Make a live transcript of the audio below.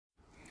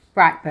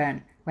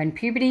Brightburn, when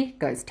puberty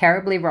goes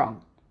terribly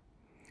wrong.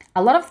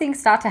 A lot of things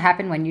start to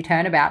happen when you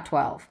turn about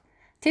 12.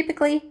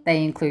 Typically,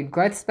 they include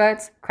growth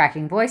spurts,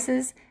 cracking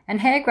voices, and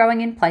hair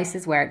growing in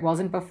places where it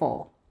wasn't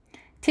before.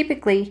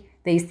 Typically,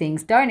 these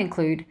things don't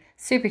include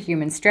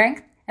superhuman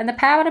strength and the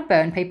power to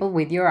burn people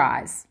with your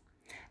eyes.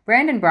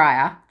 Brandon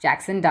Breyer,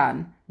 Jackson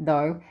Dunn,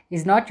 though,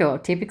 is not your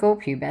typical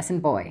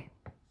pubescent boy.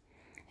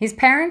 His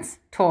parents,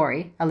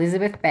 Tori,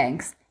 Elizabeth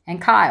Banks,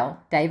 and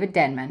Kyle, David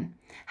Denman,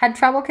 had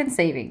trouble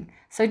conceiving,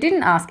 so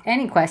didn't ask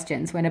any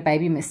questions when a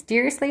baby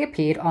mysteriously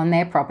appeared on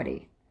their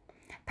property.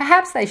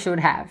 Perhaps they should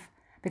have,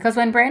 because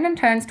when Brandon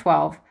turns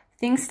 12,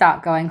 things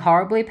start going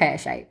horribly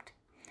pear-shaped.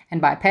 And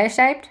by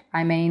pear-shaped,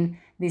 I mean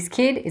this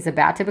kid is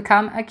about to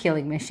become a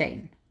killing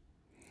machine.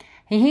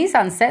 He hears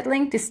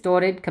unsettling,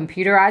 distorted,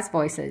 computerized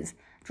voices,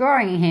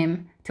 drawing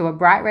him to a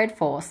bright red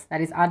force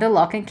that is under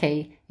lock and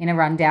key in a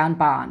rundown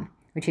barn,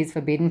 which he's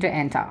forbidden to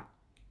enter.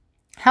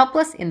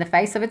 Helpless in the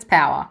face of its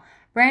power,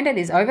 Brandon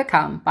is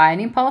overcome by an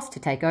impulse to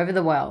take over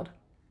the world.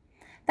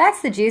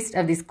 That's the gist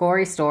of this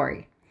gory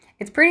story.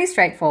 It's pretty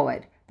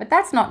straightforward, but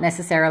that's not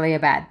necessarily a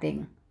bad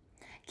thing.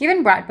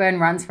 Given Brightburn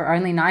runs for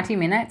only 90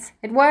 minutes,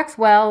 it works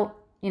well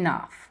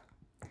enough.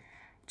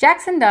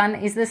 Jackson Dunn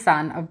is the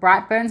son of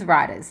Brightburn's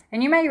writers,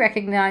 and you may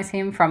recognize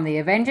him from The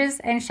Avengers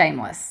and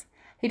Shameless.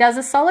 He does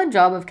a solid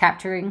job of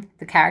capturing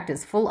the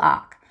character's full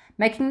arc,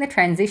 making the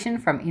transition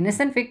from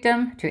innocent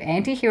victim to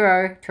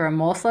anti-hero to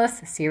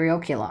remorseless serial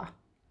killer.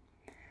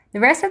 The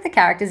rest of the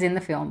characters in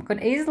the film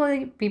could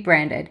easily be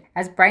branded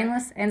as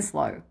brainless and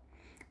slow,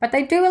 but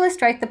they do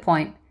illustrate the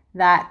point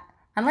that,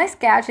 unless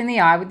gouged in the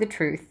eye with the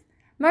truth,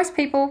 most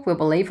people will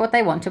believe what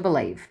they want to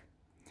believe.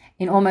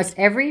 In almost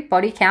every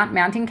body count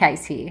mounting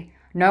case here,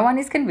 no one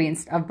is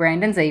convinced of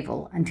Brandon's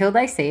evil until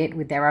they see it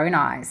with their own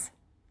eyes.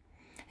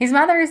 His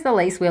mother is the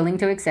least willing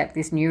to accept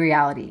this new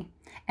reality,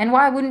 and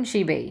why wouldn't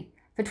she be?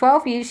 For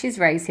 12 years she's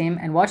raised him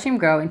and watched him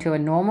grow into a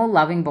normal,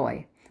 loving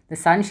boy, the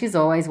son she's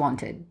always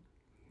wanted.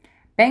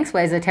 Banks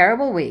wears a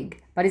terrible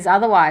wig, but is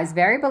otherwise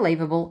very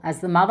believable as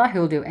the mother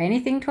who'll do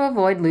anything to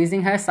avoid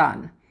losing her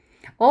son,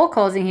 all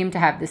causing him to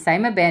have the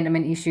same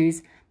abandonment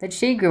issues that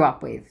she grew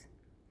up with.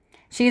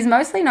 She is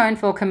mostly known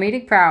for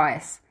comedic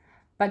prowess,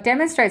 but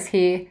demonstrates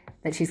here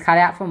that she's cut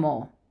out for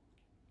more.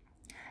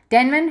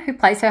 Denman, who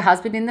plays her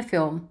husband in the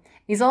film,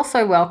 is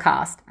also well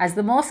cast as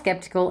the more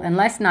skeptical and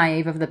less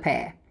naive of the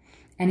pair,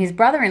 and his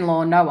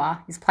brother-in-law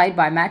Noah is played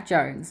by Matt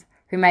Jones,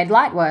 who made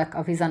light work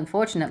of his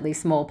unfortunately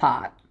small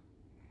part.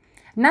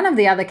 None of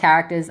the other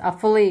characters are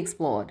fully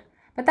explored,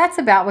 but that's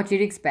about what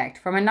you'd expect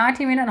from a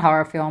 90-minute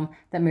horror film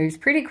that moves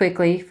pretty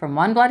quickly from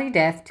one bloody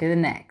death to the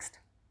next.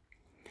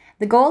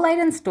 The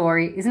gore-laden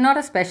story is not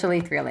especially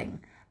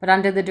thrilling, but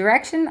under the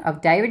direction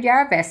of David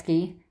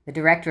Yarovesky, the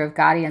director of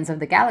Guardians of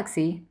the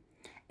Galaxy,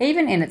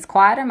 even in its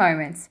quieter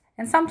moments,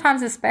 and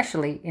sometimes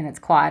especially in its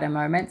quieter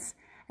moments,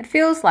 it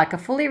feels like a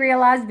fully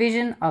realized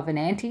vision of an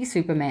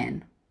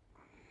anti-Superman.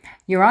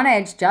 You're on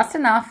edge just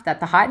enough that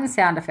the heightened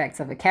sound effects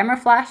of a camera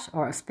flash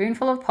or a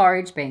spoonful of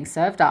porridge being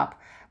served up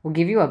will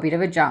give you a bit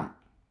of a jump.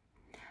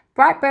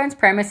 Brightburn's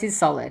premise is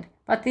solid,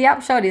 but the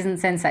upshot isn't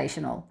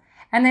sensational,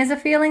 and there's a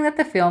feeling that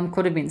the film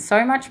could have been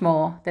so much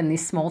more than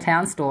this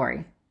small-town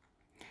story.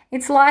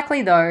 It's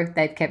likely, though,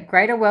 they've kept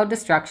Greater World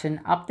Destruction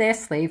up their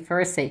sleeve for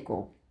a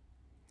sequel.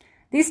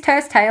 This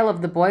terse tale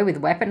of the boy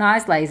with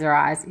weaponized laser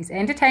eyes is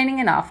entertaining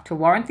enough to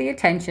warrant the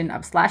attention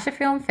of slasher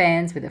film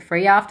fans with a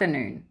free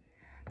afternoon.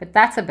 But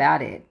that's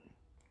about it.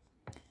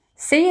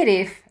 See it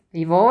if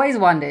you've always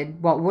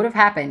wondered what would have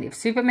happened if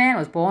Superman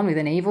was born with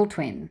an evil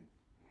twin.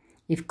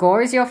 If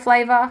gore is your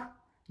flavor,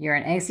 you're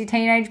an angsty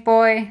teenage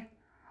boy,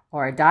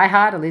 or a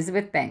die-hard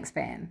Elizabeth Banks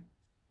fan.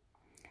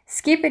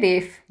 Skip it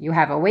if you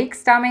have a weak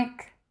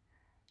stomach,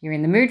 you're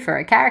in the mood for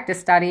a character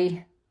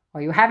study,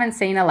 or you haven't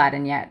seen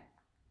Aladdin yet.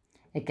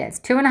 It gets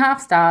 2.5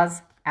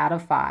 stars out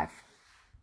of 5.